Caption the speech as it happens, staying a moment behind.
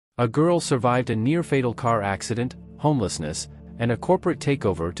A girl survived a near-fatal car accident, homelessness, and a corporate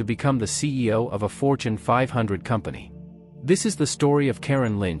takeover to become the CEO of a Fortune 500 company. This is the story of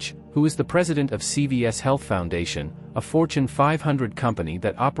Karen Lynch, who is the president of CVS Health Foundation, a Fortune 500 company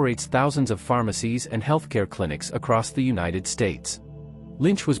that operates thousands of pharmacies and healthcare clinics across the United States.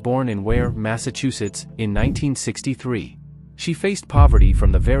 Lynch was born in Ware, Massachusetts, in 1963. She faced poverty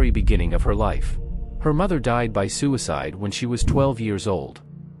from the very beginning of her life. Her mother died by suicide when she was 12 years old.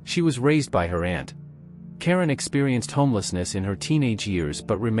 She was raised by her aunt. Karen experienced homelessness in her teenage years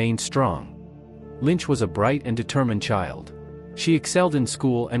but remained strong. Lynch was a bright and determined child. She excelled in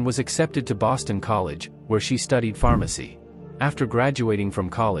school and was accepted to Boston College, where she studied pharmacy. After graduating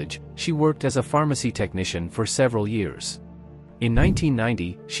from college, she worked as a pharmacy technician for several years. In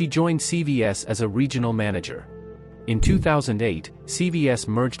 1990, she joined CVS as a regional manager. In 2008, CVS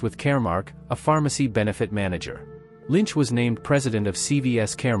merged with Caremark, a pharmacy benefit manager. Lynch was named president of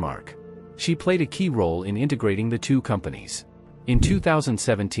CVS Caremark. She played a key role in integrating the two companies. In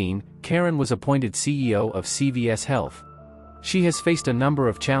 2017, Karen was appointed CEO of CVS Health. She has faced a number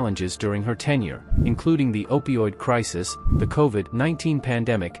of challenges during her tenure, including the opioid crisis, the COVID-19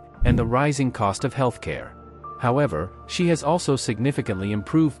 pandemic, and the rising cost of healthcare. However, she has also significantly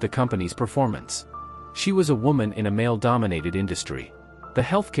improved the company's performance. She was a woman in a male-dominated industry. The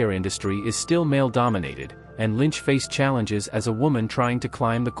healthcare industry is still male-dominated, and Lynch faced challenges as a woman trying to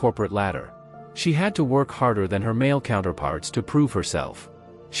climb the corporate ladder. She had to work harder than her male counterparts to prove herself.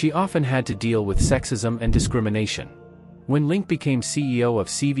 She often had to deal with sexism and discrimination. When Lynch became CEO of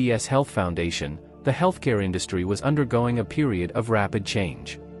CVS Health Foundation, the healthcare industry was undergoing a period of rapid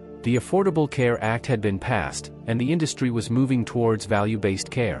change. The Affordable Care Act had been passed, and the industry was moving towards value-based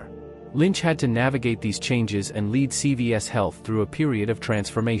care. Lynch had to navigate these changes and lead CVS Health through a period of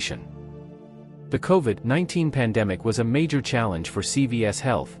transformation. The COVID-19 pandemic was a major challenge for CVS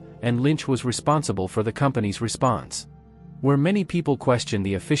Health, and Lynch was responsible for the company's response. Where many people questioned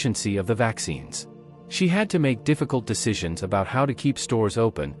the efficiency of the vaccines, she had to make difficult decisions about how to keep stores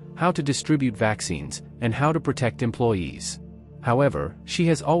open, how to distribute vaccines, and how to protect employees. However, she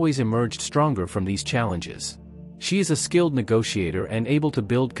has always emerged stronger from these challenges. She is a skilled negotiator and able to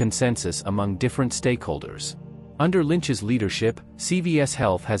build consensus among different stakeholders. Under Lynch's leadership, CVS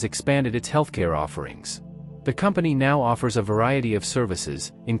Health has expanded its healthcare offerings. The company now offers a variety of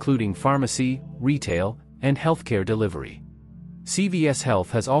services, including pharmacy, retail, and healthcare delivery. CVS Health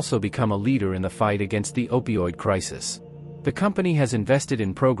has also become a leader in the fight against the opioid crisis. The company has invested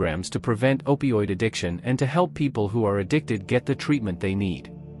in programs to prevent opioid addiction and to help people who are addicted get the treatment they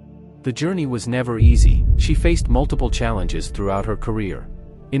need. The journey was never easy. She faced multiple challenges throughout her career.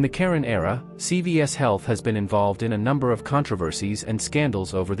 In the Karen era, CVS Health has been involved in a number of controversies and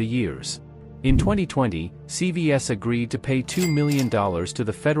scandals over the years. In 2020, CVS agreed to pay $2 million to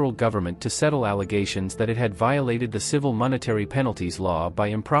the federal government to settle allegations that it had violated the civil monetary penalties law by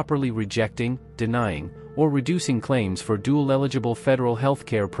improperly rejecting, denying, or reducing claims for dual-eligible federal health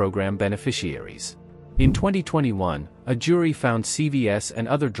care program beneficiaries. In 2021, a jury found CVS and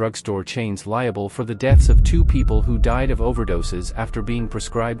other drugstore chains liable for the deaths of 2 people who died of overdoses after being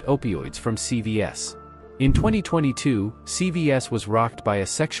prescribed opioids from CVS. In 2022, CVS was rocked by a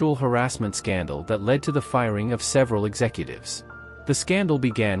sexual harassment scandal that led to the firing of several executives. The scandal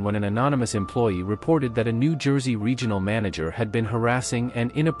began when an anonymous employee reported that a New Jersey regional manager had been harassing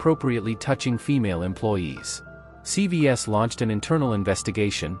and inappropriately touching female employees. CVS launched an internal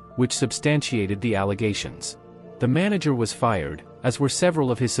investigation, which substantiated the allegations. The manager was fired, as were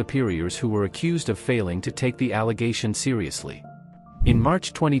several of his superiors who were accused of failing to take the allegation seriously. In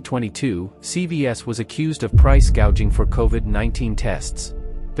March 2022, CVS was accused of price gouging for COVID-19 tests.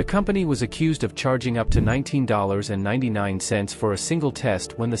 The company was accused of charging up to $19.99 for a single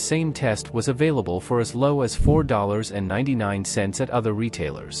test when the same test was available for as low as $4.99 at other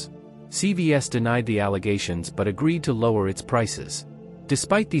retailers. CVS denied the allegations but agreed to lower its prices.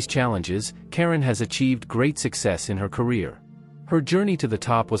 Despite these challenges, Karen has achieved great success in her career. Her journey to the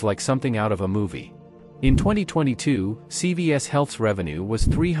top was like something out of a movie. In 2022, CVS Health's revenue was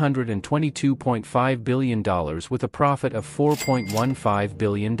 $322.5 billion with a profit of $4.15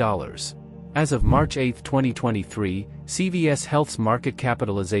 billion. As of March 8, 2023, CVS Health's market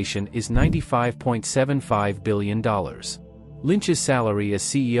capitalization is $95.75 billion. Lynch's salary as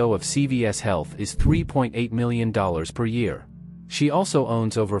CEO of CVS Health is $3.8 million per year. She also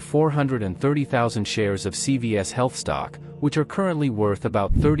owns over 430,000 shares of CVS Health stock, which are currently worth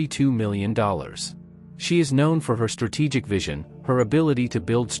about $32 million. She is known for her strategic vision, her ability to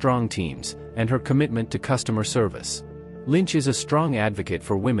build strong teams, and her commitment to customer service. Lynch is a strong advocate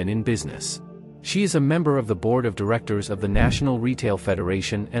for women in business. She is a member of the board of directors of the National Retail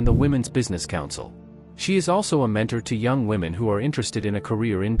Federation and the Women's Business Council. She is also a mentor to young women who are interested in a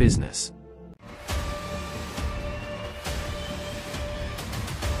career in business.